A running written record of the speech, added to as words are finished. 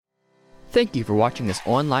Thank you for watching this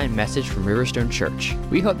online message from Riverstone Church.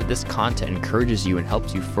 We hope that this content encourages you and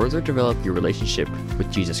helps you further develop your relationship with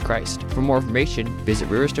Jesus Christ. For more information, visit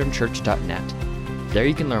riverstonechurch.net. There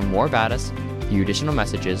you can learn more about us, view additional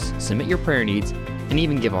messages, submit your prayer needs, and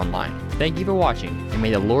even give online. Thank you for watching, and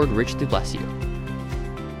may the Lord richly bless you. I'm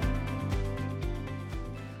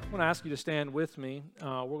going to ask you to stand with me. We're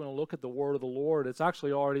going to look at the Word of the Lord. It's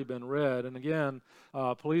actually already been read. And again,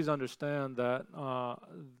 please understand that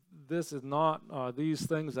this is not, these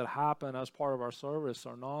things that happen as part of our service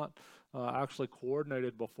are not actually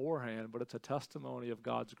coordinated beforehand, but it's a testimony of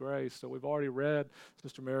God's grace. So we've already read,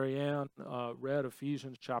 Sister Mary Ann read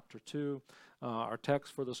Ephesians chapter 2. Our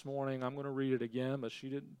text for this morning, I'm going to read it again, but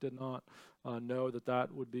she did not know that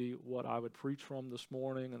that would be what I would preach from this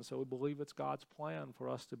morning. And so we believe it's God's plan for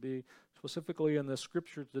us to be specifically in this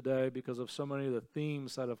scripture today because of so many of the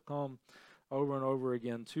themes that have come over and over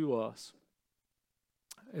again to us.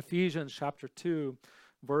 Ephesians chapter 2,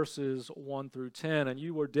 verses 1 through 10. And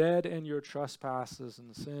you were dead in your trespasses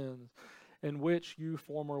and sins, in which you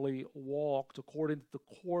formerly walked according to the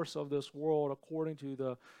course of this world, according to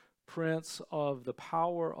the prince of the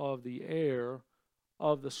power of the air,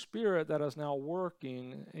 of the spirit that is now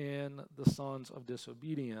working in the sons of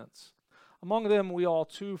disobedience. Among them we all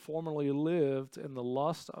too formerly lived in the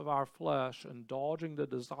lust of our flesh, indulging the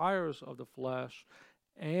desires of the flesh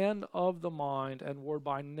and of the mind, and were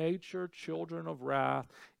by nature children of wrath,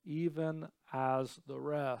 even as the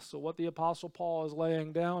rest. So what the Apostle Paul is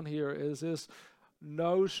laying down here is this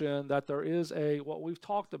notion that there is what we've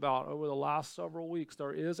talked about over the last several weeks,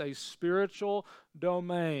 there is a spiritual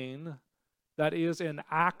domain that is in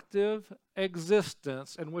active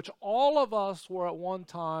existence in which all of us were at one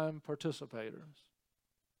time participators.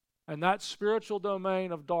 And that spiritual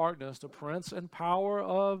domain of darkness, the prince and power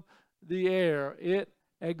of the air, it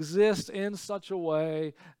exists in such a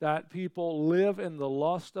way that people live in the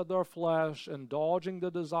lust of their flesh, indulging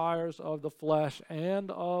the desires of the flesh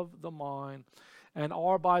and of the mind, and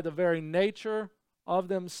are by the very nature of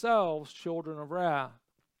themselves children of wrath.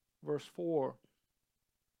 Verse 4.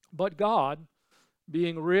 But God,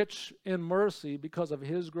 being rich in mercy because of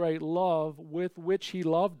his great love with which he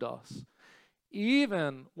loved us,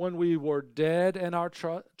 even when we were dead in our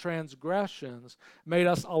transgressions, made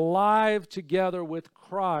us alive together with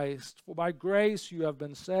Christ. For by grace you have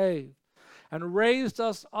been saved, and raised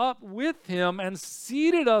us up with him and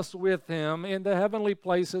seated us with him in the heavenly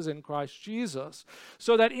places in Christ Jesus,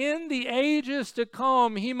 so that in the ages to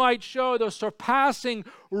come he might show the surpassing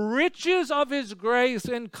riches of his grace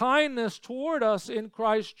and kindness toward us in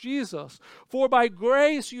Christ Jesus. For by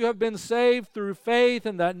grace you have been saved through faith,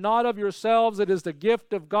 and that not of yourselves, it is the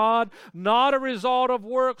gift of God, not a result of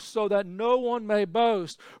works, so that no one may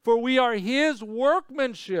boast. For we are his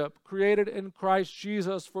workmanship, created in Christ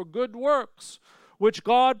Jesus for good works, which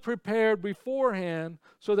God prepared beforehand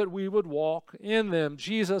so that we would walk in them.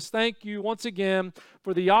 Jesus, thank you once again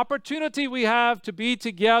for the opportunity we have to be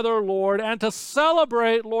together, Lord, and to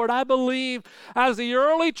celebrate, Lord, I believe, as the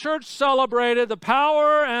early church celebrated the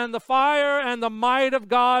power and the fire and the might of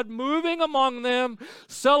God moving among them,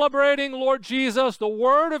 celebrating, Lord Jesus, the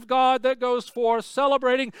word of God that goes forth,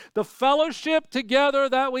 celebrating the fellowship together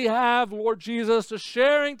that we have, Lord Jesus, the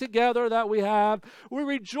sharing together that we have. We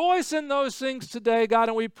rejoice in those things today, God,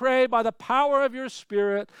 and we pray by the power of your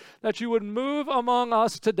Spirit that you would move among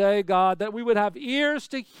us today, God, that we would have ears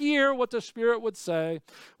to hear what the Spirit would say.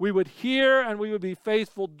 We would hear and we would be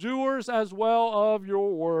faithful doers as well of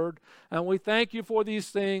your word. And we thank you for these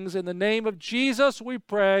things. In the name of Jesus we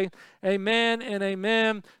pray. Amen and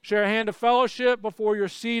amen. Share a hand of fellowship before you're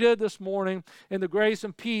seated this morning in the grace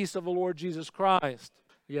and peace of the Lord Jesus Christ.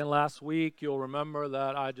 Again, last week you'll remember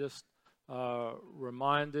that I just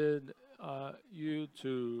reminded you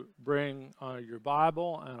to bring your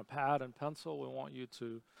Bible and a pad and pencil. We want you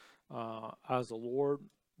to, as the Lord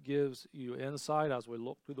gives you insight as we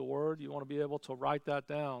look through the Word, you want to be able to write that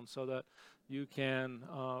down so that you can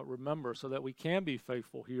remember, so that we can be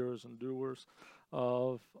faithful hearers and doers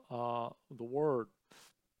of the Word.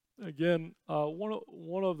 Again, one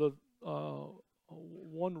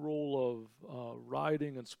rule of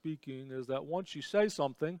writing and speaking is that once you say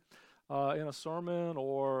something, in a sermon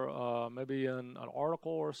or maybe in an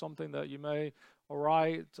article or something that you may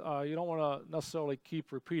write, you don't want to necessarily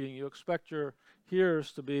keep repeating. You expect your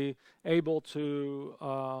hearers to be able to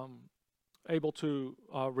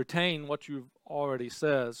retain what you've already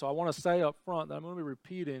said. So I want to say up front that I'm going to be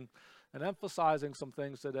repeating and emphasizing some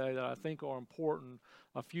things today that I think are important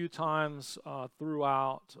a few times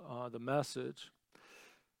throughout the message.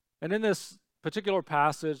 And in this particular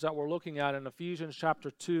passage that we're looking at in Ephesians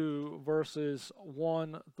chapter 2, verses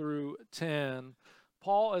 1 through 10,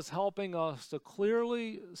 Paul is helping us to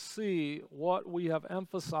clearly see what we have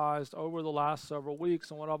emphasized over the last several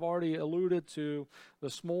weeks and what I've already alluded to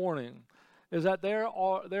this morning, is that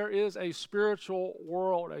there is a spiritual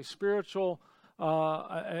world, a spiritual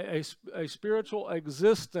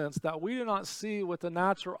existence that we do not see with the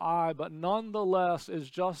natural eye, but nonetheless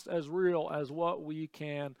is just as real as what we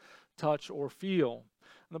can touch or feel.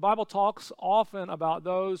 And the Bible talks often about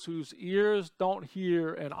those whose ears don't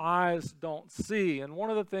hear and eyes don't see. And one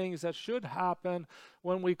of the things that should happen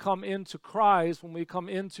when we come into Christ, when we come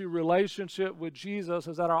into relationship with Jesus,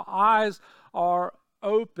 is that our eyes are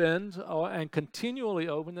opened and continually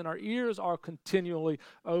opened, and our ears are continually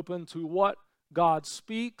open to what God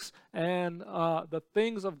speaks and the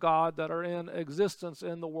things of God that are in existence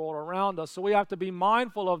in the world around us. So we have to be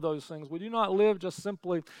mindful of those things. We do not live just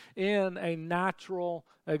simply in a natural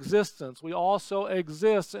existence. We also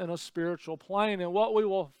exist in a spiritual plane. And what we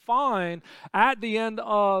will find at the end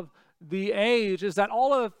of the age is that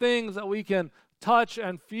all of the things that we can touch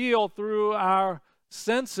and feel through our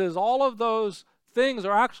senses, all of those things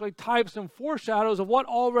are actually types and foreshadows of what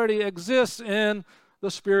already exists in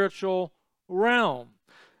the spiritual realm.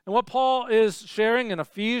 And what Paul is sharing in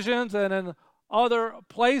Ephesians and in other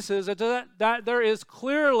places is that there is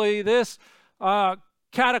clearly this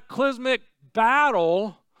cataclysmic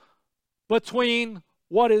battle between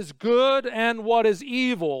what is good and what is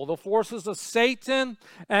evil, the forces of Satan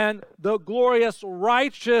and the glorious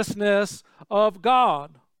righteousness of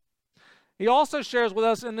God. He also shares with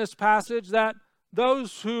us in this passage that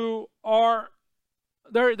those who are,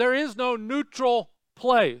 there is no neutral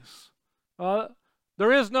place.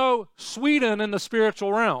 There is no Sweden in the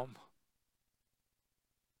spiritual realm.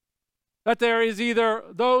 That there is either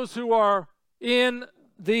those who are in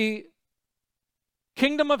the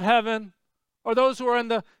kingdom of heaven or those who are in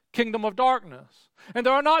the kingdom of darkness. And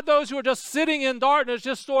there are not those who are just sitting in darkness,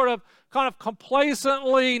 just sort of kind of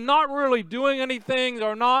complacently, not really doing anything.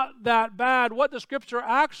 They're not that bad. What the scripture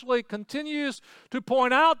actually continues to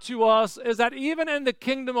point out to us is that even in the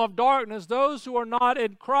kingdom of darkness, those who are not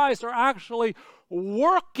in Christ are actually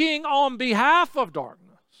working on behalf of darkness.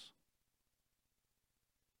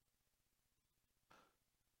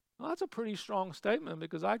 Well, that's a pretty strong statement,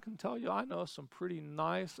 because I can tell you I know some pretty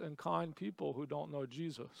nice and kind people who don't know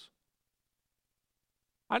Jesus.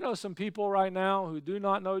 I know some people right now who do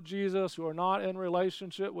not know Jesus, who are not in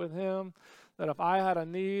relationship with Him, that if I had a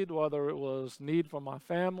need, whether it was need for my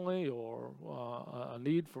family or a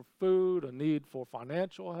need for food, a need for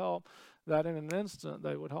financial help, that in an instant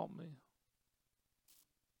they would help me.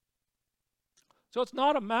 So it's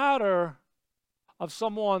not a matter of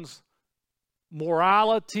someone's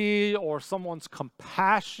morality or someone's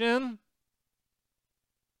compassion.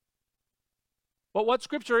 But what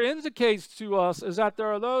Scripture indicates to us is that there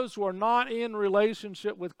are those who are not in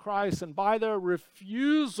relationship with Christ, and by their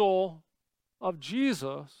refusal of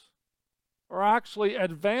Jesus are actually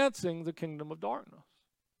advancing the kingdom of darkness.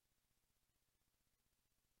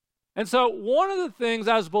 And so one of the things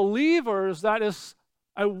as believers that is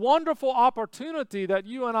a wonderful opportunity that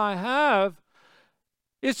you and I have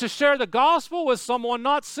is to share the gospel with someone,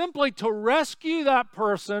 not simply to rescue that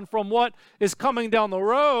person from what is coming down the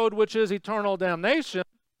road, which is eternal damnation,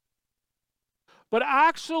 but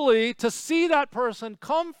actually to see that person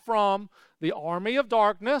come from the army of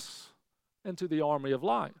darkness into the army of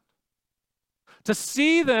light. To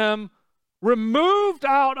see them removed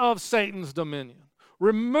out of Satan's dominion,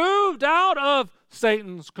 removed out of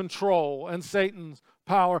Satan's control and Satan's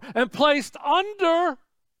power, and placed under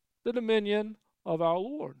the dominion of our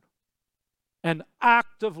Lord, and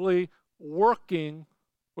actively working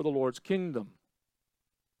for the Lord's kingdom.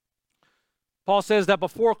 Paul says that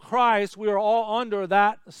before Christ, we are all under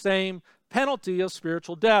that same penalty of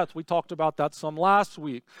spiritual death. We talked about that some last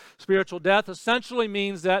week. Spiritual death essentially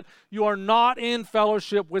means that you are not in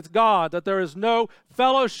fellowship with God, that there is no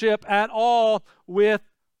fellowship at all with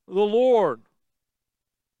the Lord.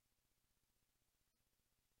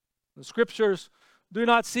 The Scriptures do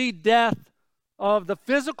not see death of the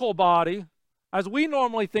physical body as we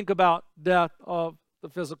normally think about death of the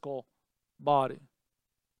physical body.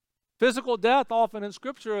 Physical death often in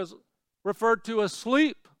Scripture is referred to as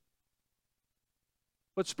sleep.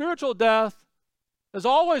 But spiritual death is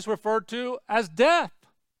always referred to as death.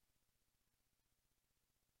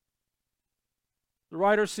 The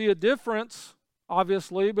writers see a difference,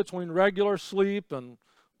 obviously, between regular sleep and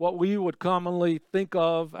what we would commonly think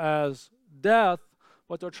of as death,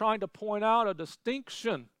 but they're trying to point out a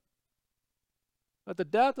distinction, that the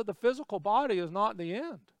death of the physical body is not the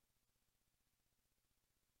end.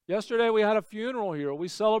 Yesterday we had a funeral here. We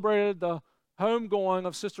celebrated the homegoing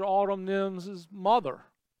of Sister Autumn Nims' mother.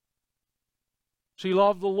 She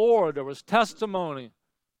loved the Lord. There was testimony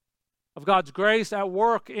of God's grace at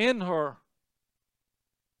work in her.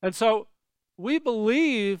 And so we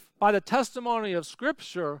believe by the testimony of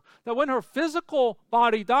Scripture that when her physical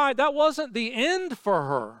body died, that wasn't the end for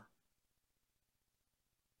her.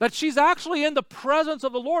 That she's actually in the presence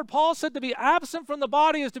of the Lord. Paul said to be absent from the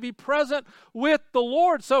body is to be present with the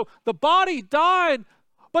Lord. So the body died,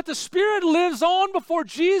 but the spirit lives on before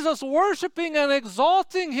Jesus, worshiping and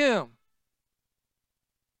exalting him.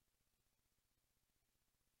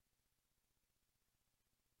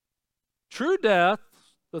 True death,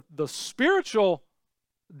 the spiritual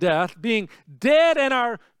death, being dead in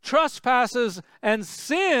our trespasses and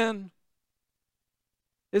sin,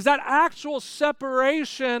 is that actual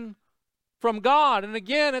separation from God. And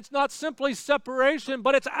again, it's not simply separation,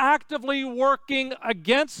 but it's actively working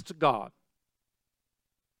against God.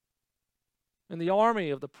 In the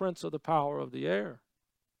army of the prince of the power of the air.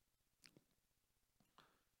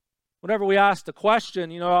 Whenever we ask the question,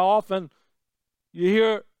 often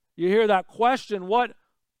you hear that question,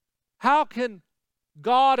 how can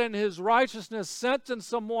God in his righteousness sentence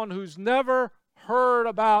someone who's never heard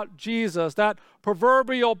about Jesus, that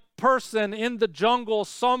proverbial person in the jungle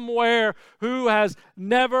somewhere who has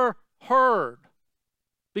never heard?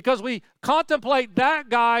 Because we contemplate that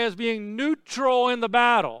guy as being neutral in the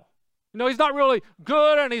battle. He's not really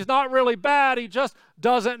good and he's not really bad, he just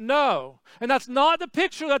doesn't know. And that's not the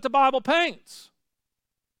picture that the Bible paints.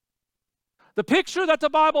 The picture that the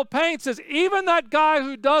Bible paints is even that guy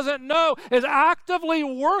who doesn't know is actively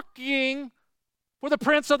working for the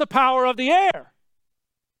prince of the power of the air.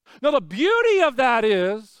 Now, the beauty of that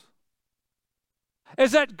is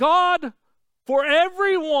that God, for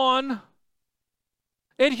everyone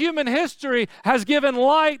in human history, has given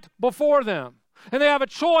light before them. And they have a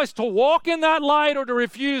choice to walk in that light or to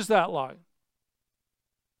refuse that light.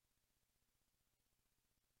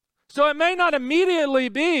 So it may not immediately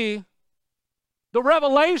be the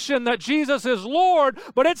revelation that Jesus is Lord,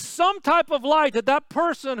 but it's some type of light that that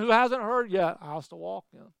person who hasn't heard yet has to walk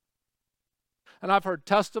in. And I've heard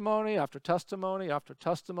testimony after testimony after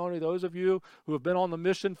testimony. Those of you who have been on the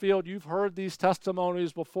mission field, you've heard these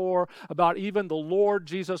testimonies before about even the Lord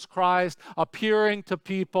Jesus Christ appearing to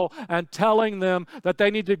people and telling them that they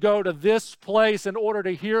need to go to this place in order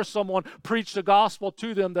to hear someone preach the gospel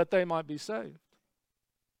to them that they might be saved.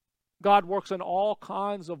 God works in all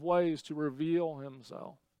kinds of ways to reveal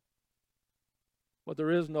himself. But there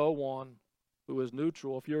is no one who is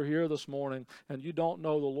neutral. If you're here this morning and you don't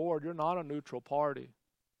know the Lord, you're not a neutral party.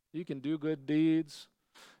 You can do good deeds.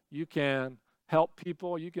 You can help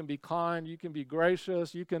people. You can be kind. You can be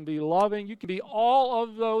gracious. You can be loving. You can be all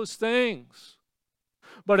of those things.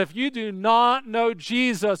 But if you do not know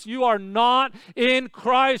Jesus, you are not in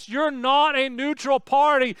Christ. You're not a neutral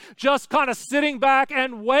party just kind of sitting back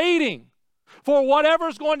and waiting for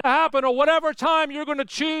whatever's going to happen or whatever time you're going to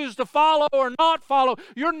choose to follow or not follow.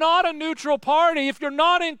 You're not a neutral party. If you're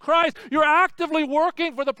not in Christ, you're actively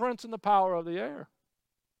working for the prince and the power of the air.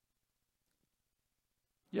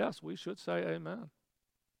 Yes, we should say amen,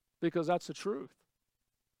 because that's the truth.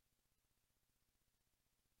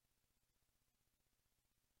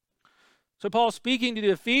 So Paul's speaking to the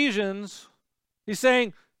Ephesians. He's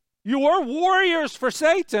saying, you were warriors for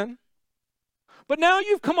Satan, but now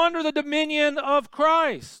you've come under the dominion of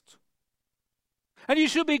Christ. And you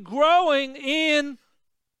should be growing in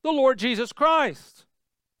the Lord Jesus Christ.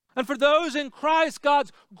 And for those in Christ,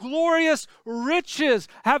 God's glorious riches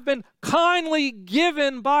have been kindly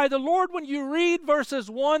given by the Lord. When you read verses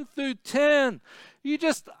 1 through 10,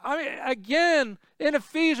 again, in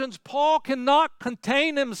Ephesians, Paul cannot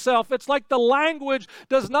contain himself. It's like the language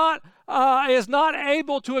is not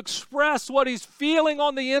able to express what he's feeling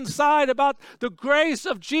on the inside about the grace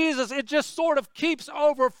of Jesus. It just sort of keeps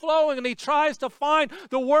overflowing, and he tries to find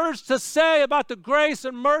the words to say about the grace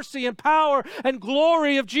and mercy and power and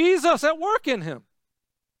glory of Jesus at work in him.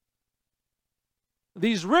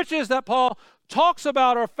 These riches that Paul talks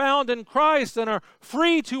about are found in Christ and are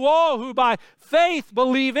free to all who by faith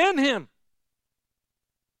believe in him.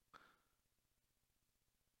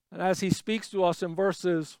 And as he speaks to us in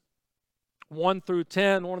verses 1 through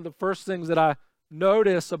 10, one of the first things that I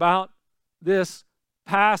notice about this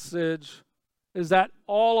passage is that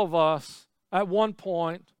all of us at one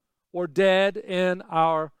point were dead in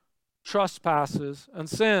our trespasses and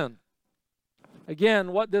sin.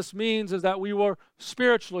 Again, what this means is that we were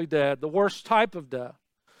spiritually dead, the worst type of death.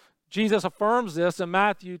 Jesus affirms this in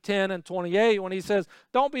Matthew 10 and 28 when he says,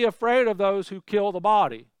 don't be afraid of those who kill the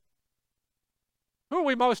body. Who are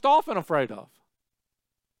we most often afraid of?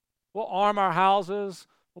 We'll arm our houses.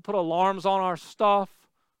 We'll put alarms on our stuff.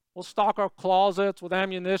 We'll stock our closets with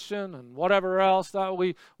ammunition and whatever else that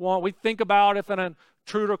we want. We think about if an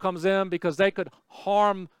intruder comes in because they could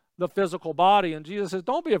harm the physical body. And Jesus says,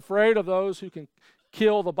 don't be afraid of those who can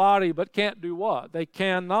kill the body but can't do what? They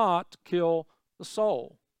cannot kill the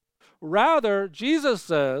soul. Rather, Jesus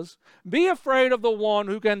says, be afraid of the one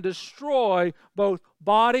who can destroy both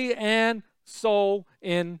body and soul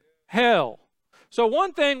in hell. So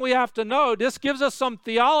one thing we have to know, this gives us some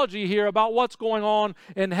theology here about what's going on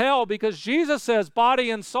in hell, because Jesus says body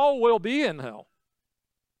and soul will be in hell.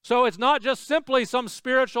 So it's not just simply some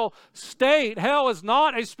spiritual state. Hell is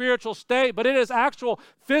not a spiritual state, but it is actual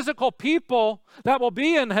physical people that will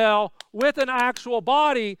be in hell with an actual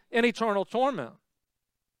body in eternal torment.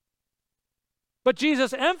 But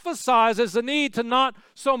Jesus emphasizes the need to not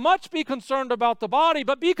so much be concerned about the body,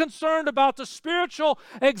 but be concerned about the spiritual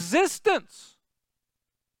existence.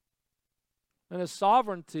 And His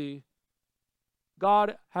sovereignty,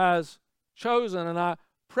 God has chosen, and I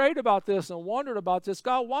prayed about this and wondered about this.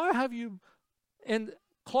 God, why have you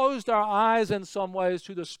closed our eyes in some ways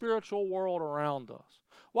to the spiritual world around us?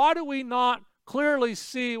 Why do we not clearly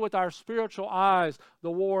see with our spiritual eyes the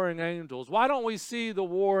warring angels? Why don't we see the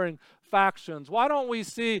warring factions? Why don't we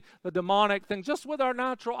see the demonic things just with our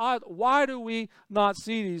natural eyes? Why do we not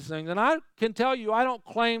see these things? And I can tell you, I don't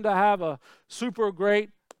claim to have a super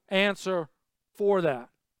great answer for that.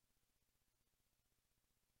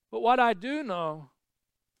 But what I do know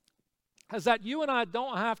is that you and I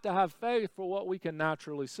don't have to have faith for what we can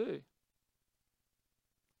naturally see.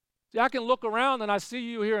 See, I can look around and I see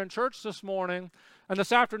you here in church this morning, and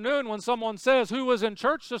this afternoon when someone says, who was in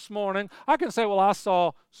church this morning? I can say, well, I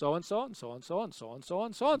saw so-and-so and so-and-so and so-and-so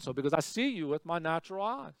and so-and-so, because I see you with my natural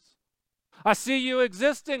eyes. I see you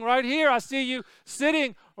existing right here. I see you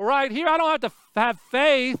sitting right here. I don't have to have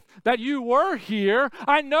faith that you were here.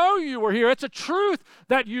 I know you were here. It's a truth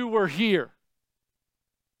that you were here.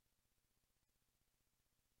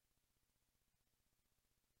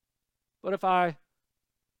 But if I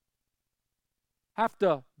have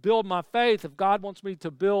to build my faith, if God wants me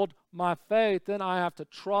to build my faith, then I have to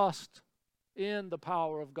trust in the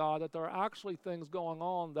power of God, that there are actually things going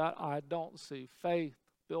on that I don't see. Faith,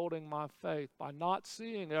 building my faith. By not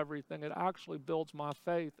seeing everything, it actually builds my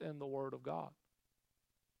faith in the Word of God.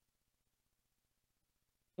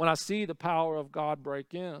 When I see the power of God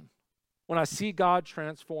break in, when I see God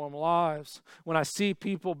transform lives, when I see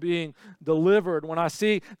people being delivered, when I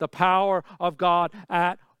see the power of God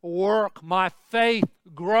at work, my faith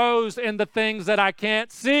grows in the things that I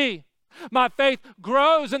can't see. My faith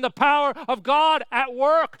grows in the power of God at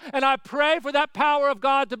work, and I pray for that power of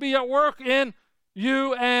God to be at work in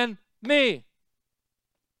you and me.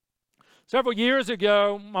 Several years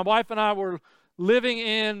ago, my wife and I were living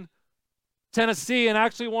in Tennessee, and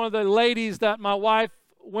actually one of the ladies that my wife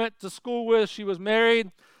went to school with, she was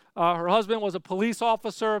married. Her husband was a police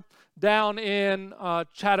officer down in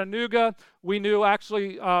Chattanooga. We knew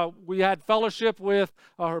actually we had fellowship with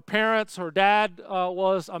her parents. Her dad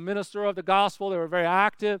was a minister of the gospel. They were very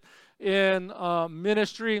active in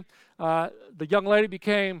ministry. The young lady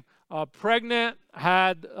became pregnant,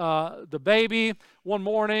 had the baby. One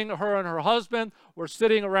morning, her and her husband were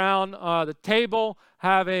sitting around the table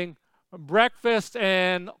having breakfast,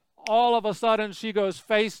 and all of a sudden she goes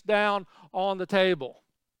face down on the table.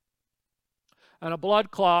 And a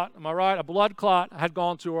blood clot, am I right? A blood clot had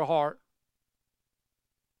gone to her heart.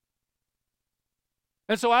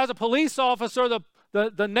 And so as a police officer,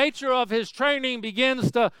 the nature of his training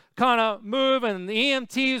begins to kind of move, and the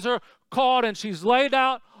EMTs are called, and she's laid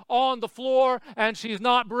out on the floor and she's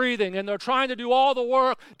not breathing, and they're trying to do all the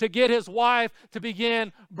work to get his wife to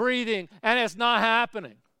begin breathing, and it's not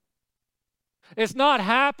happening. It's not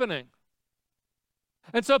happening.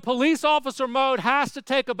 And so police officer mode has to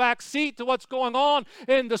take a back seat to what's going on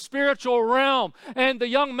in the spiritual realm. And the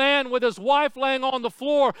young man with his wife laying on the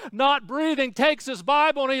floor, not breathing, takes his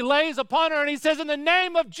Bible and he lays upon her and he says, in the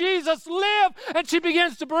name of Jesus, live. And she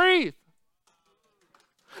begins to breathe.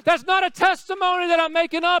 That's not a testimony that I'm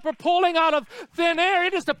making up or pulling out of thin air.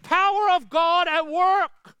 It is the power of God at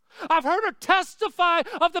work. I've heard her testify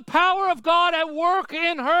of the power of God at work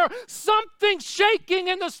in her. Something shaking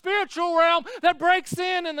in the spiritual realm that breaks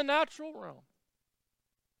in the natural realm.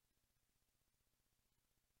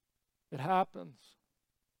 It happens.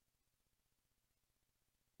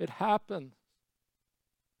 It happens.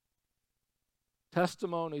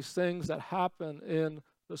 Testimonies, things that happen in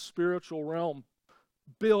the spiritual realm,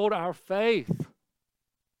 build our faith.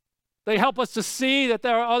 They help us to see that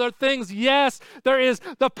there are other things. Yes, there is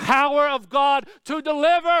the power of God to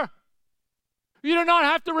deliver. You do not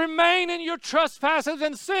have to remain in your trespasses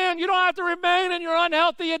and sin. You don't have to remain in your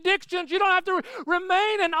unhealthy addictions. You don't have to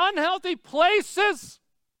remain in unhealthy places.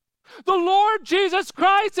 The Lord Jesus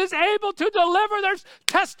Christ is able to deliver. There's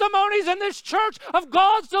testimonies in this church of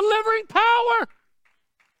God's delivering power.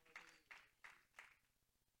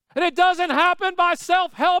 And it doesn't happen by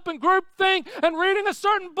self-help and groupthink and reading a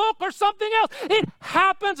certain book or something else. It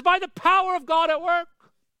happens by the power of God at work.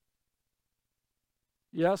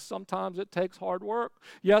 Yes, sometimes it takes hard work.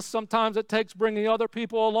 Yes, sometimes it takes bringing other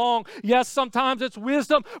people along. Yes, sometimes it's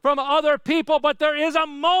wisdom from other people. But there is a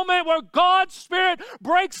moment where God's Spirit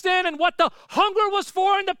breaks in, and what the hunger was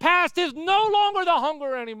for in the past is no longer the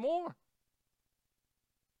hunger anymore.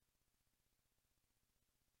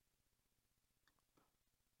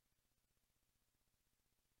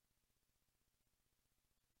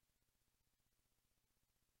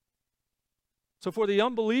 So for the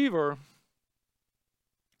unbeliever,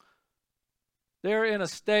 they're in a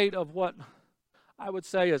state of what I would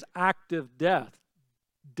say is active death,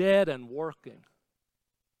 dead and working.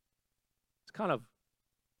 It's kind of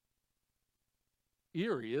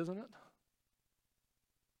eerie, isn't it?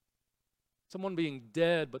 Someone being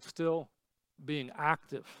dead but still being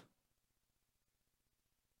active.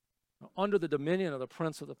 Under the dominion of the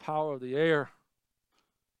prince of the power of the air.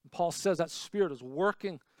 Paul says that spirit is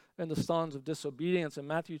working in the sons of disobedience. In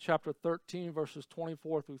Matthew chapter 13, verses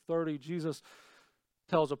 24 through 30, Jesus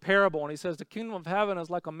tells a parable, and he says, the kingdom of heaven is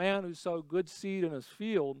like a man who sowed good seed in his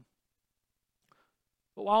field.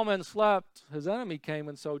 But while men slept, his enemy came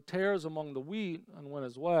and sowed tares among the wheat and went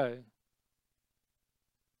his way.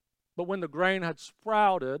 But when the grain had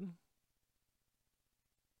sprouted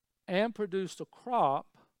and produced a crop,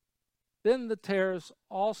 then the tares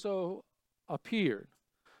also appeared.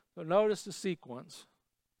 So notice the sequence.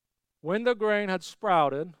 When the grain had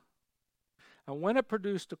sprouted, and when it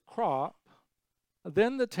produced a crop,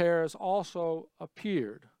 then the tares also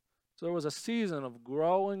appeared. So there was a season of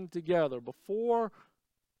growing together. Before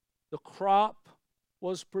the crop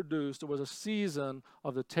was produced, there was a season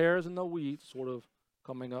of the tares and the wheat sort of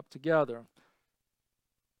coming up together.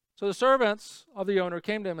 So the servants of the owner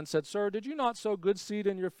came to him and said, Sir, did you not sow good seed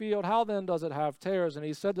in your field? How then does it have tares? And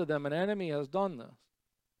he said to them, An enemy has done this.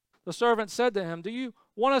 The servant said to him, Do you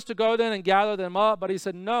want us to go then and gather them up? But he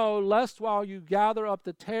said, No, lest while you gather up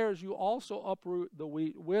the tares, you also uproot the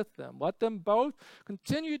wheat with them. Let them both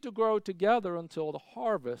continue to grow together until the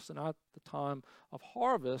harvest. And at the time of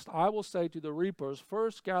harvest, I will say to the reapers,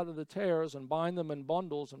 First gather the tares and bind them in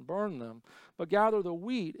bundles and burn them, but gather the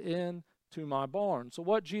wheat into my barn. So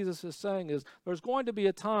what Jesus is saying is there's going to be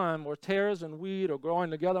a time where tares and wheat are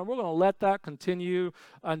growing together, and we're going to let that continue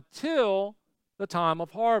until the time of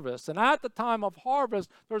harvest. And at the time of harvest,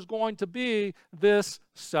 there's going to be this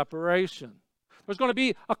separation. There's going to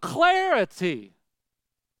be a clarity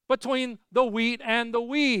between the wheat and the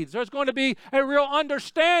weeds. There's going to be a real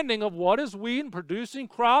understanding of what is wheat and producing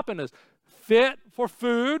crop and is fit for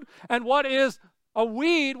food, and what is a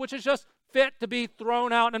weed which is just fit to be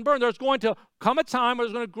thrown out and burned. There's going to come a time where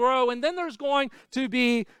it's going to grow, and then there's going to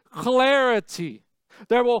be clarity.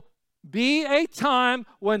 There will be a time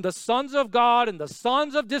when the sons of God and the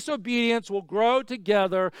sons of disobedience will grow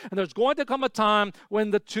together, and there's going to come a time when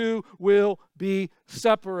the two will be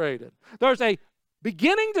separated. There's a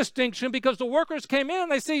beginning distinction because the workers came in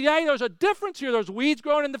and they see, yeah, there's a difference here. There's weeds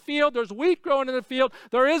growing in the field. There's wheat growing in the field.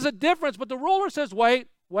 There is a difference, but the ruler says, wait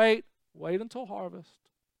until harvest.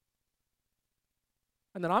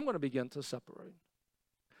 And then I'm going to begin to separate.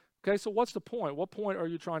 Okay, so what's the point? What point are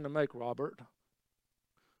you trying to make, Robert?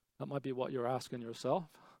 That might be what you're asking yourself.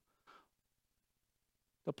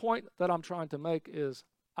 The point that I'm trying to make is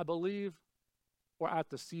I believe we're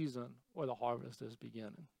at the season where the harvest is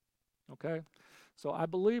beginning. Okay? So I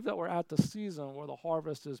believe that we're at the season where the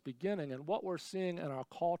harvest is beginning, and what we're seeing in our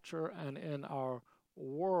culture and in our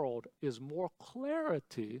world is more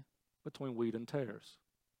clarity between wheat and tares.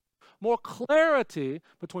 More clarity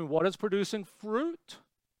between what is producing fruit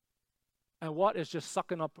and what is just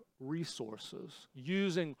sucking up resources,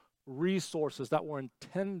 using resources that were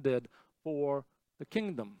intended for the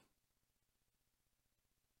kingdom.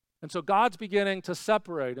 And so God's beginning to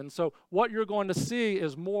separate. And so what you're going to see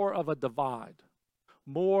is more of a divide.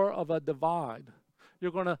 More of a divide.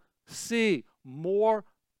 You're going to see more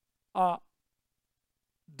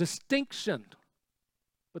distinction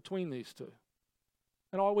between these two.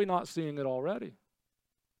 And are we not seeing it already?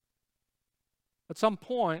 At some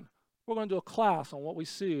point, we're going to do a class on what we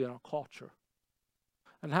see in our culture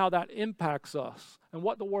and how that impacts us and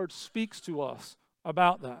what the Word speaks to us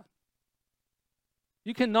about that.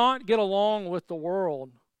 You cannot get along with the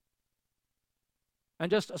world and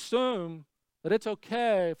just assume that it's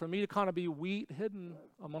okay for me to kind of be wheat hidden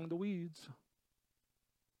among the weeds.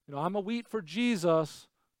 You know, I'm a wheat for Jesus,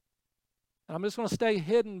 and I'm just going to stay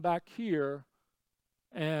hidden back here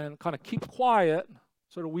and kind of keep quiet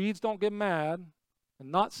so the weeds don't get mad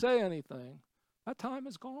and not say anything. That time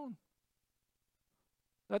is gone.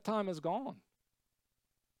 That time is gone.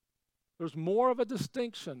 There's more of a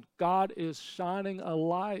distinction. God is shining a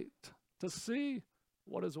light to see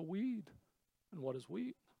what is a weed and what is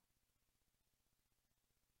wheat.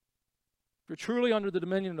 If you're truly under the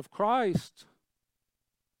dominion of Christ,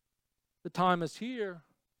 the time is here,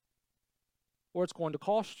 or it's going to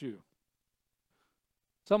cost you.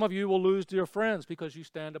 Some of you will lose dear friends because you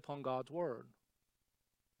stand upon God's word.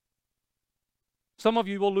 Some of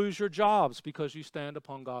you will lose your jobs because you stand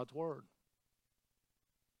upon God's word.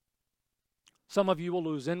 Some of you will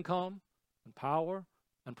lose income and power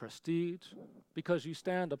and prestige because you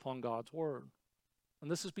stand upon God's word.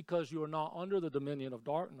 And this is because you are not under the dominion of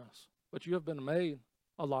darkness, but you have been made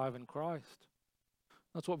alive in Christ.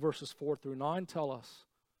 That's what verses 4 through 9 tell us.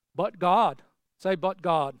 But God, say but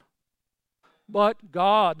God. But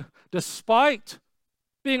God, despite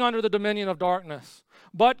being under the dominion of darkness,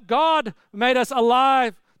 but God made us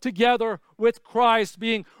alive together with Christ,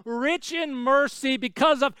 being rich in mercy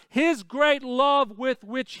because of his great love with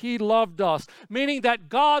which he loved us. Meaning that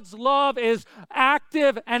God's love is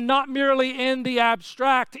active and not merely in the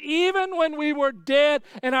abstract. Even when we were dead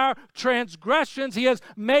in our transgressions, he has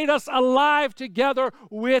made us alive together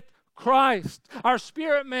with Christ. Our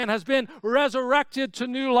spirit man has been resurrected to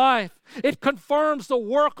new life. It confirms the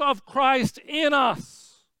work of Christ in us.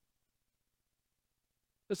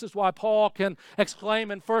 This is why Paul can exclaim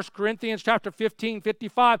in 1 Corinthians chapter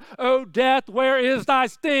 15:55, "O death, where is thy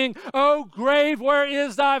sting? O grave, where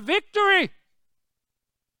is thy victory?"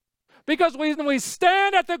 Because when we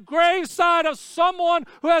stand at the graveside of someone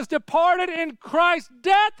who has departed in Christ,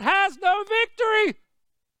 death has no victory.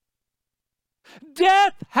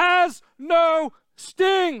 Death has no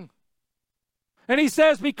sting. And he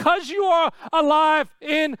says, because you are alive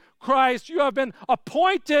in Christ, you have been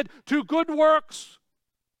appointed to good works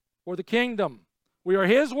for the kingdom. We are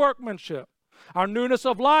his workmanship. Our newness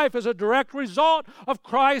of life is a direct result of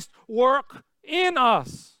Christ's work in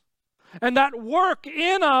us. And that work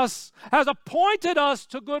in us has appointed us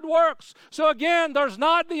to good works. So again, there's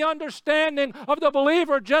not the understanding of the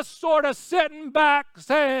believer just sort of sitting back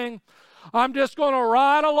saying, I'm just going to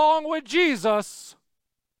ride along with Jesus,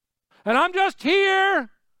 and I'm just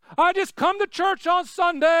here. I just come to church on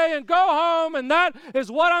Sunday and go home, and that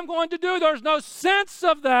is what I'm going to do. There's no sense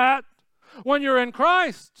of that when you're in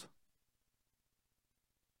Christ.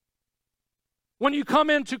 When you come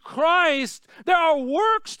into Christ, there are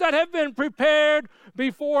works that have been prepared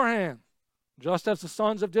beforehand. Just as the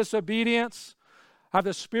sons of disobedience have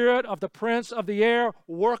the spirit of the prince of the air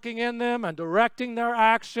working in them and directing their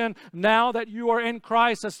action, now that you are in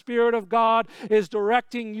Christ, the Spirit of God is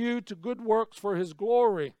directing you to good works for his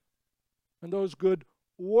glory. And those good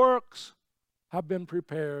works have been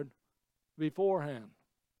prepared beforehand.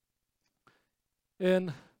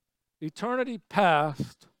 In eternity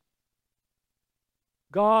past,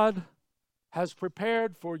 God has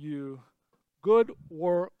prepared for you good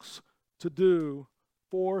works to do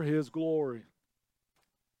for his glory.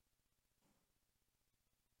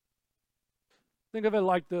 Think of it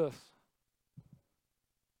like this.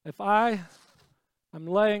 If I am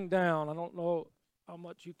laying down, I don't know how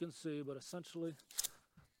much you can see, but essentially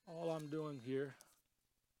all I'm doing here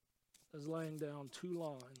is laying down two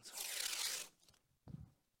lines.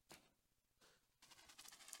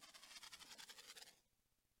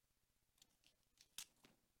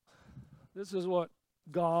 This is what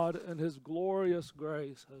God and his glorious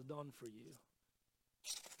grace has done for you.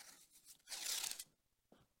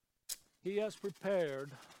 He has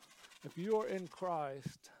prepared, if you are in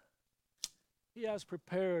Christ, he has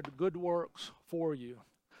prepared good works for you.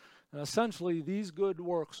 And essentially, these good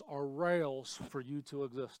works are rails for you to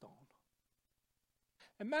exist on.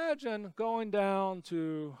 Imagine going down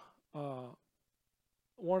to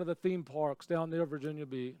one of the theme parks down near Virginia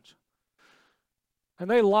Beach,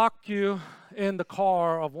 and they lock you in the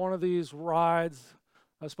car of one of these rides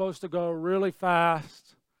that's supposed to go really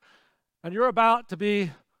fast, and you're about to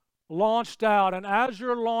be launched out, and as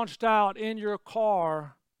you're launched out in your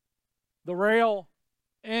car, the rail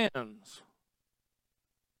ends.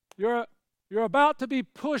 You're about to be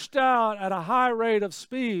pushed out at a high rate of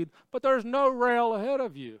speed, but there's no rail ahead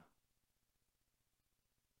of you.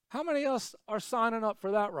 How many of us are signing up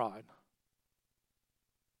for that ride?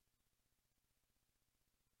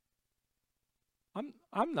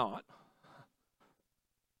 I'm not.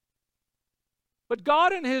 But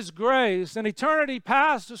God in His grace and eternity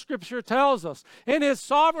past, the Scripture tells us, in His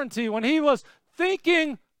sovereignty, when He was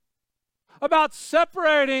thinking about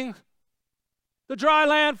separating the dry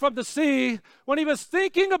land from the sea, when He was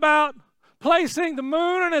thinking about placing the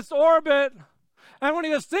moon in its orbit, and when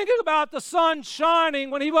He was thinking about the sun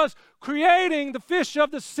shining, when He was creating the fish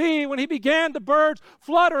of the sea, when He began the birds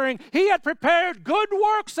fluttering, He had prepared good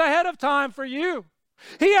works ahead of time for you.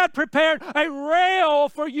 He had prepared a rail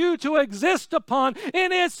for you to exist upon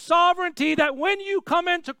in His sovereignty, that when you come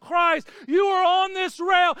into Christ, you are on this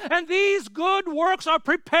rail, and these good works are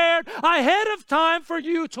prepared ahead of time for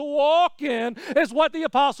you to walk in, is what the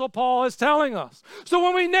Apostle Paul is telling us. So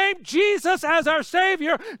when we name Jesus as our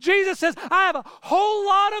Savior, Jesus says, I have a whole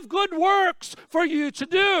lot of good works for you to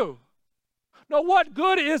do. Now, what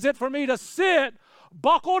good is it for me to sit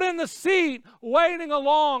buckled in the seat, waiting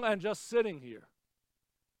along and just sitting here?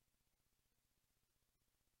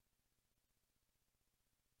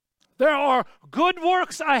 There are good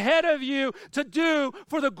works ahead of you to do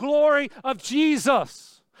for the glory of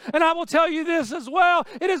Jesus. And I will tell you this as well.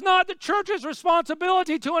 It is not the church's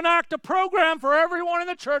responsibility to enact a program for everyone in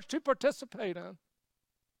the church to participate in.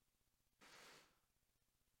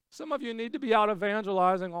 Some of you need to be out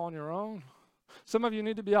evangelizing on your own. Some of you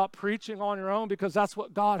need to be out preaching on your own, because that's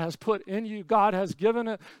what God has put in you. God has given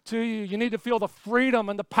it to you. You need to feel the freedom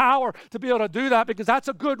and the power to be able to do that, because that's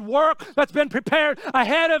a good work that's been prepared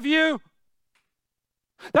ahead of you.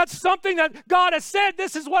 That's something that God has said,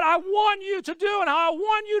 this is what I want you to do and how I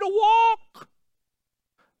want you to walk.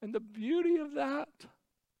 And the beauty of that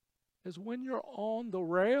is when you're on the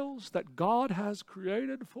rails that God has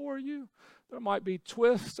created for you, there might be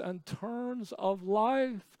twists and turns of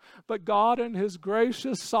life, but God in His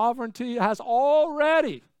gracious sovereignty has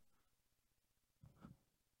already,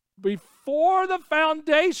 before the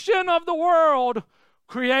foundation of the world,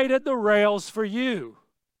 created the rails for you.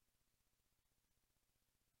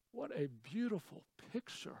 What a beautiful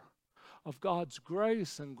picture of God's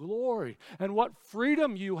grace and glory, and what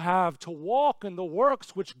freedom you have to walk in the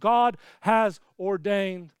works which God has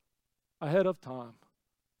ordained ahead of time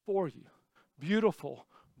for you. Beautiful,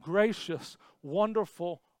 gracious,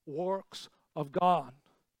 wonderful works of God.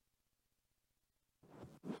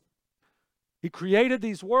 He created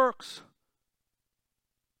these works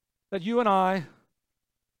that you and I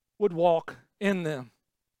would walk in them.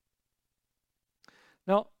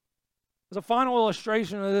 Now, as a final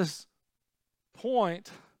illustration of this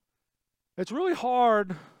point, it's really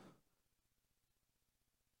hard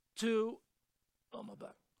to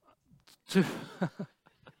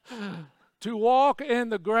to walk in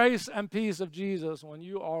the grace and peace of Jesus when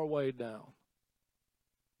you are weighed down.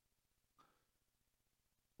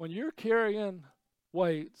 When you're carrying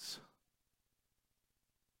weights,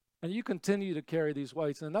 and you continue to carry these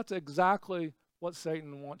weights, and that's exactly what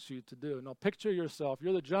Satan wants you to do. Now picture yourself,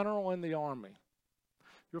 you're the general in the army.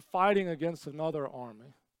 You're fighting against another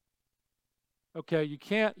army. Okay, you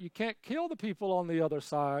can't kill the people on the other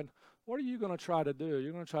side. What are you going to try to do?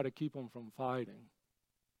 You're going to try to keep them from fighting.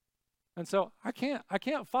 And so I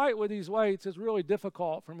can't fight with these weights. It's really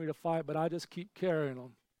difficult for me to fight, but I just keep carrying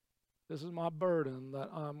them. This is my burden that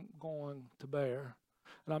I'm going to bear.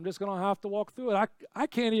 And I'm just going to have to walk through it. I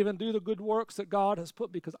can't even do the good works that God has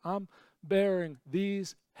put, because I'm bearing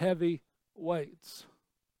these heavy weights.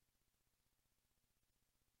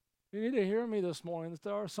 You need to hear me this morning that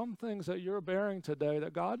there are some things that you're bearing today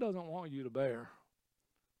that God doesn't want you to bear.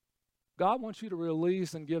 God wants you to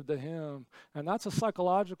release and give to Him. And that's a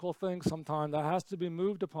psychological thing sometimes that has to be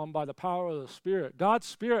moved upon by the power of the Spirit. God's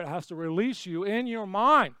Spirit has to release you in your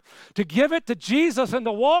mind to give it to Jesus and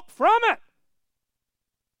to walk from it.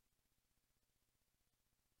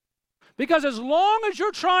 Because as long as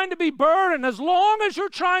you're trying to be burdened, as long as you're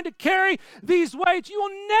trying to carry these weights, you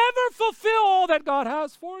will never fulfill all that God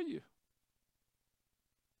has for you.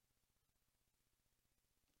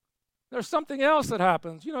 There's something else that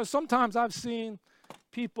happens. You know, sometimes I've seen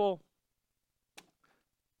people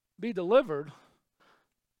be delivered,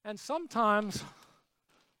 and sometimes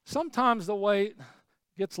the weight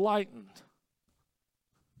gets lightened.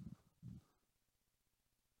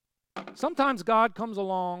 Sometimes God comes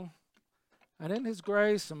along, and in His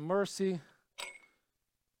grace and mercy,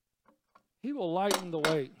 He will lighten the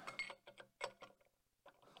weight.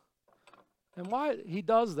 And why He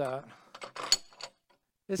does that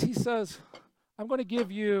is He says, I'm going to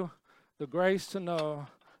give you the grace to know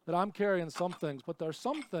that I'm carrying some things, but there's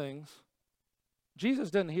some things.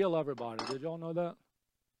 Jesus didn't heal everybody. Did y'all know that?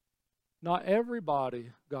 Not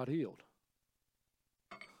everybody got healed.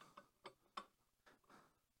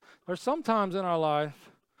 There's some times in our life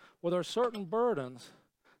Well, there are certain burdens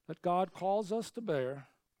that God calls us to bear,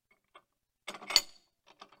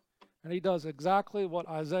 and he does exactly what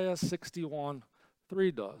Isaiah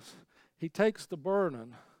 61:3 does. He takes the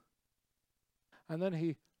burden, and then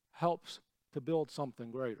he helps to build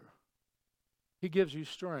something greater. He gives you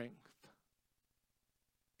strength.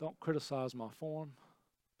 Don't criticize my form.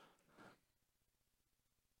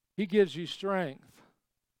 He gives you strength.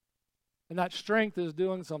 And that strength is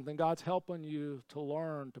doing something. God's helping you to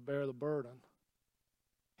learn to bear the burden.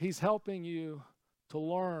 He's helping you to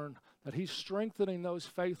learn that he's strengthening those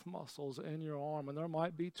faith muscles in your arm. And there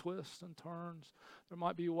might be twists and turns. There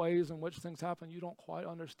might be ways in which things happen you don't quite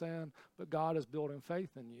understand, but God is building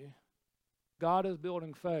faith in you. God is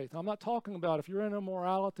building faith. I'm not talking about if you're in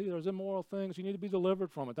immorality, there's immoral things, you need to be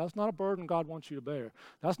delivered from it. That's not a burden God wants you to bear.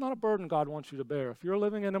 That's not a burden God wants you to bear. If you're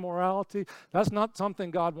living in immorality, that's not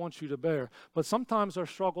something God wants you to bear. But sometimes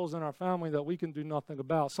there's struggles in our family that we can do nothing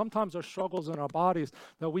about. Sometimes there's struggles in our bodies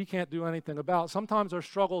that we can't do anything about. Sometimes there's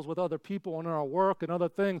struggles with other people in our work and other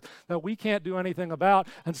things that we can't do anything about.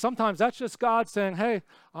 And sometimes that's just God saying, hey,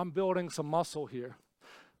 I'm building some muscle here.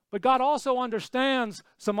 But God also understands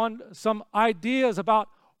some ideas about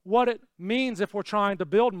what it means if we're trying to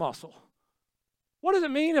build muscle. What does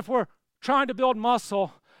it mean if we're trying to build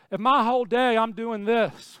muscle if my whole day I'm doing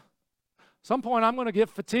this? At some point I'm going to get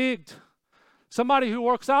fatigued. Somebody who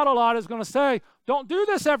works out a lot is going to say, don't do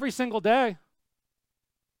this every single day.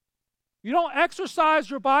 You don't exercise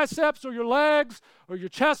your biceps or your legs or your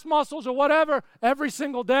chest muscles or whatever every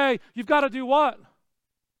single day. You've got to do what?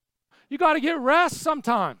 You got to get rest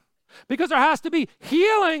sometime because there has to be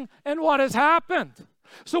healing in what has happened.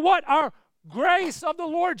 So what our grace of the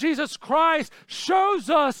Lord Jesus Christ shows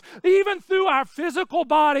us, even through our physical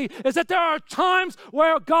body, is that there are times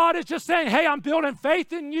where God is just saying, hey, I'm building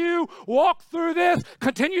faith in you. Walk through this.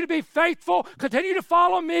 Continue to be faithful. Continue to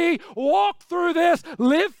follow me. Walk through this.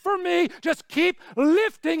 Live for me. Just keep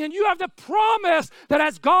lifting. And you have the promise that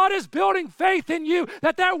as God is building faith in you,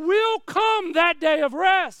 that there will come that day of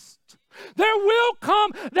rest. There will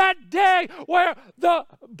come that day where the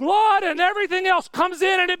blood and everything else comes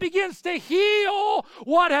in and it begins to heal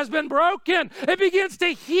what has been broken. It begins to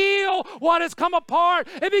heal what has come apart.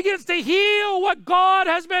 It begins to heal what God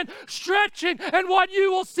has been stretching. And what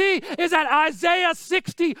you will see is that Isaiah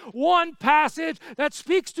 61 passage that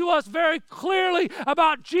speaks to us very clearly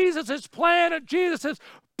about Jesus' plan and Jesus'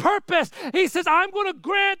 purpose. He says, I'm going to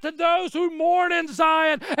grant to those who mourn in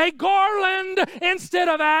Zion a garland instead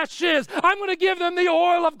of ashes. I'm going to give them the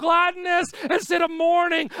oil of gladness instead of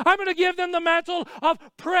mourning. I'm going to give them the mantle of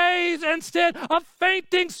praise instead of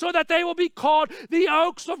fainting, so that they will be called the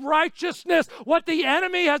oaks of righteousness. What the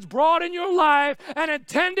enemy has brought in your life and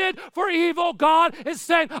intended for evil, God is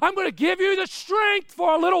saying, I'm going to give you the strength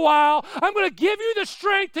for a little while. I'm going to give you the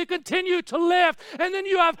strength to continue to live. And then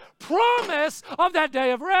you have promise of that day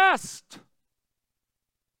of rest.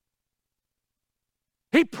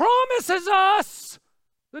 He promises us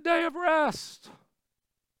the day of rest.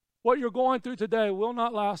 What you're going through today will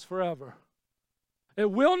not last forever.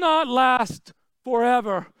 It will not last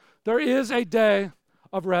forever. There is a day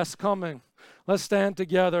of rest coming. Let's stand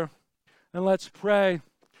together and let's pray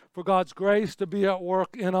for God's grace to be at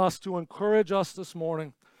work in us, to encourage us this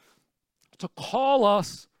morning, to call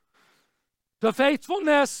us to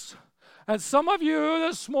faithfulness. And some of you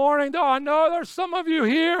this morning, though I know there's some of you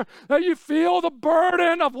here that you feel the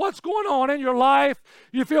burden of what's going on in your life.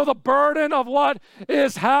 You feel the burden of what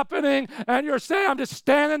is happening. And you're saying, I'm just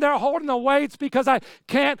standing there holding the weights because I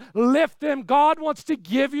can't lift them. God wants to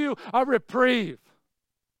give you a reprieve.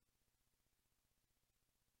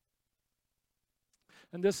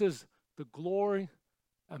 And this is the glory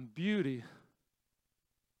and beauty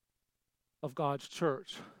of God's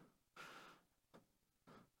church.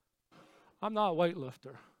 I'm not a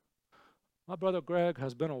weightlifter. My brother Greg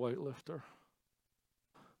has been a weightlifter.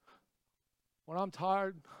 When I'm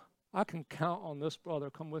tired, I can count on this brother.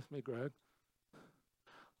 Come with me, Greg.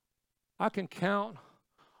 I can count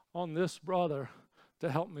on this brother to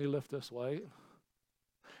help me lift this weight.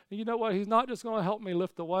 And you know what? He's not just going to help me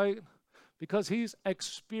lift the weight because he's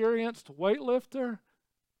experienced weightlifter.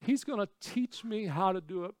 He's going to teach me how to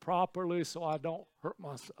do it properly so I don't hurt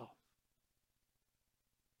myself.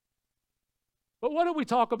 But what did we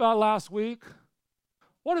talk about last week?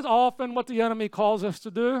 What is often what the enemy calls us to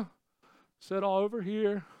do? Sit all over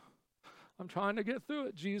here. I'm trying to get through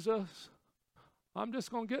it, Jesus. I'm just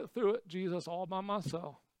going to get through it, Jesus, all by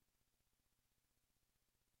myself.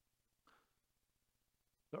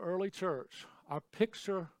 The early church, our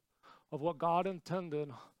picture of what God intended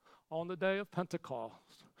on the day of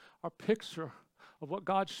Pentecost, our picture of what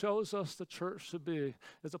God shows us the church to be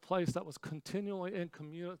is a place that was continually in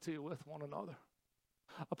community with one another.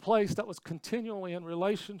 A place that was continually in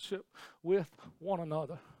relationship with one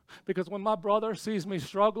another. Because when my brother sees me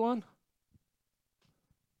struggling,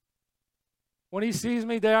 when he sees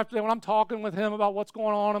me day after day, when I'm talking with him about what's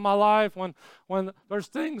going on in my life, when there's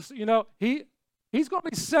things, he's going to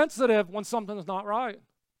be sensitive when something's not right.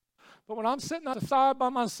 But when I'm sitting on the side by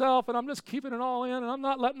myself and I'm just keeping it all in and I'm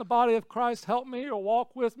not letting the body of Christ help me or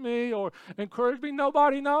walk with me or encourage me,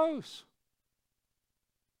 nobody knows.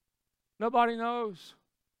 Nobody knows.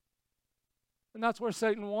 And that's where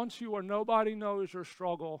Satan wants you, where nobody knows your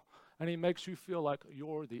struggle and he makes you feel like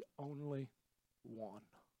you're the only one.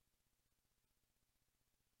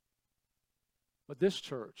 But this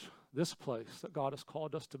church, this place that God has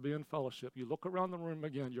called us to be in fellowship, you look around the room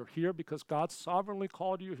again, you're here because God sovereignly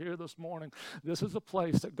called you here this morning. This is a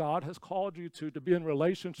place that God has called you to be in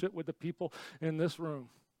relationship with the people in this room.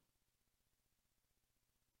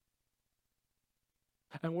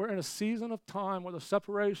 And we're in a season of time where the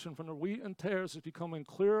separation from the wheat and tares is becoming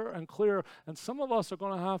clearer and clearer. And some of us are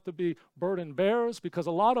going to have to be burden bearers because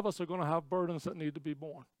a lot of us are going to have burdens that need to be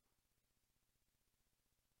borne.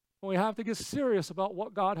 And we have to get serious about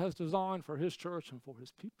what God has designed for his church and for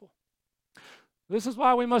his people. This is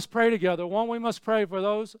why we must pray together. One, we must pray for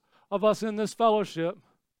those of us in this fellowship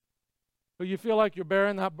who you feel like you're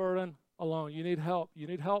bearing that burden alone. You need help. You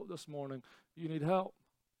need help this morning. You need help.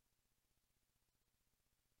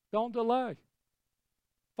 Don't delay.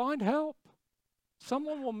 Find help.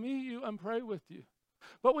 Someone will meet you and pray with you.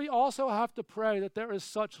 But we also have to pray that there is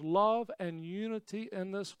such love and unity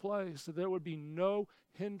in this place that there would be no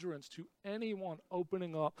hindrance to anyone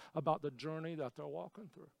opening up about the journey that they're walking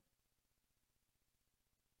through.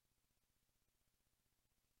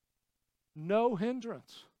 No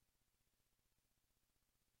hindrance.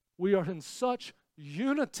 We are in such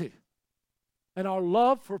unity. And our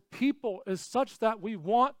love for people is such that we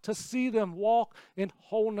want to see them walk in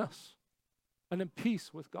wholeness and in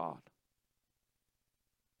peace with God.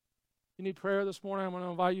 You need prayer this morning, I'm going to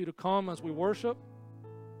invite you to come as we worship.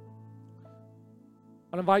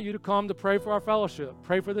 I invite you to come to pray for our fellowship,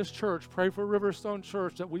 pray for this church, pray for Riverstone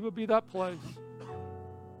Church, that we would be that place.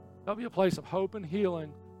 That would be a place of hope and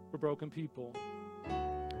healing for broken people.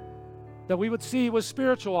 That we would see with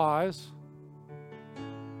spiritual eyes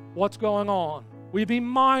what's going on. We'd be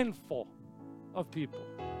mindful of people.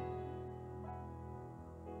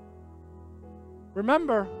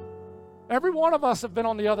 Remember, every one of us have been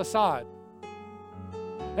on the other side.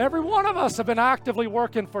 Every one of us have been actively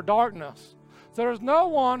working for darkness. So there's no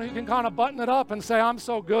one who can kind of button it up and say, I'm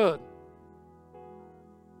so good.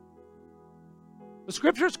 The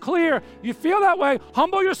scripture's clear. You feel that way,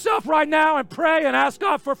 humble yourself right now and pray and ask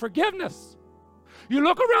God for forgiveness. You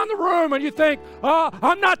look around the room and you think, oh,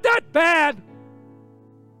 I'm not that bad.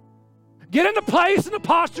 Get in the place and the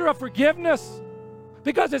posture of forgiveness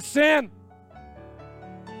because it's sin.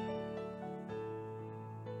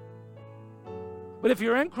 But if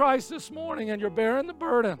you're in Christ this morning and you're bearing the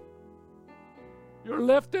burden, you're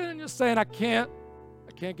lifting and you're saying, I can't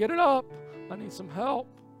get it up. I need some help.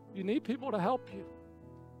 You need people to help you.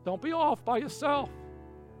 Don't be off by yourself.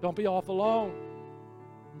 Don't be off alone.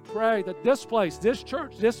 And pray that this place, this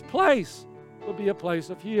church, this place will be a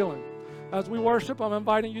place of healing. As we worship, I'm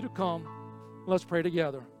inviting you to come. Let's pray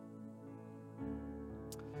together.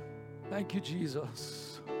 Thank you,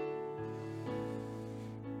 Jesus.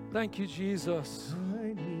 Thank you, Jesus.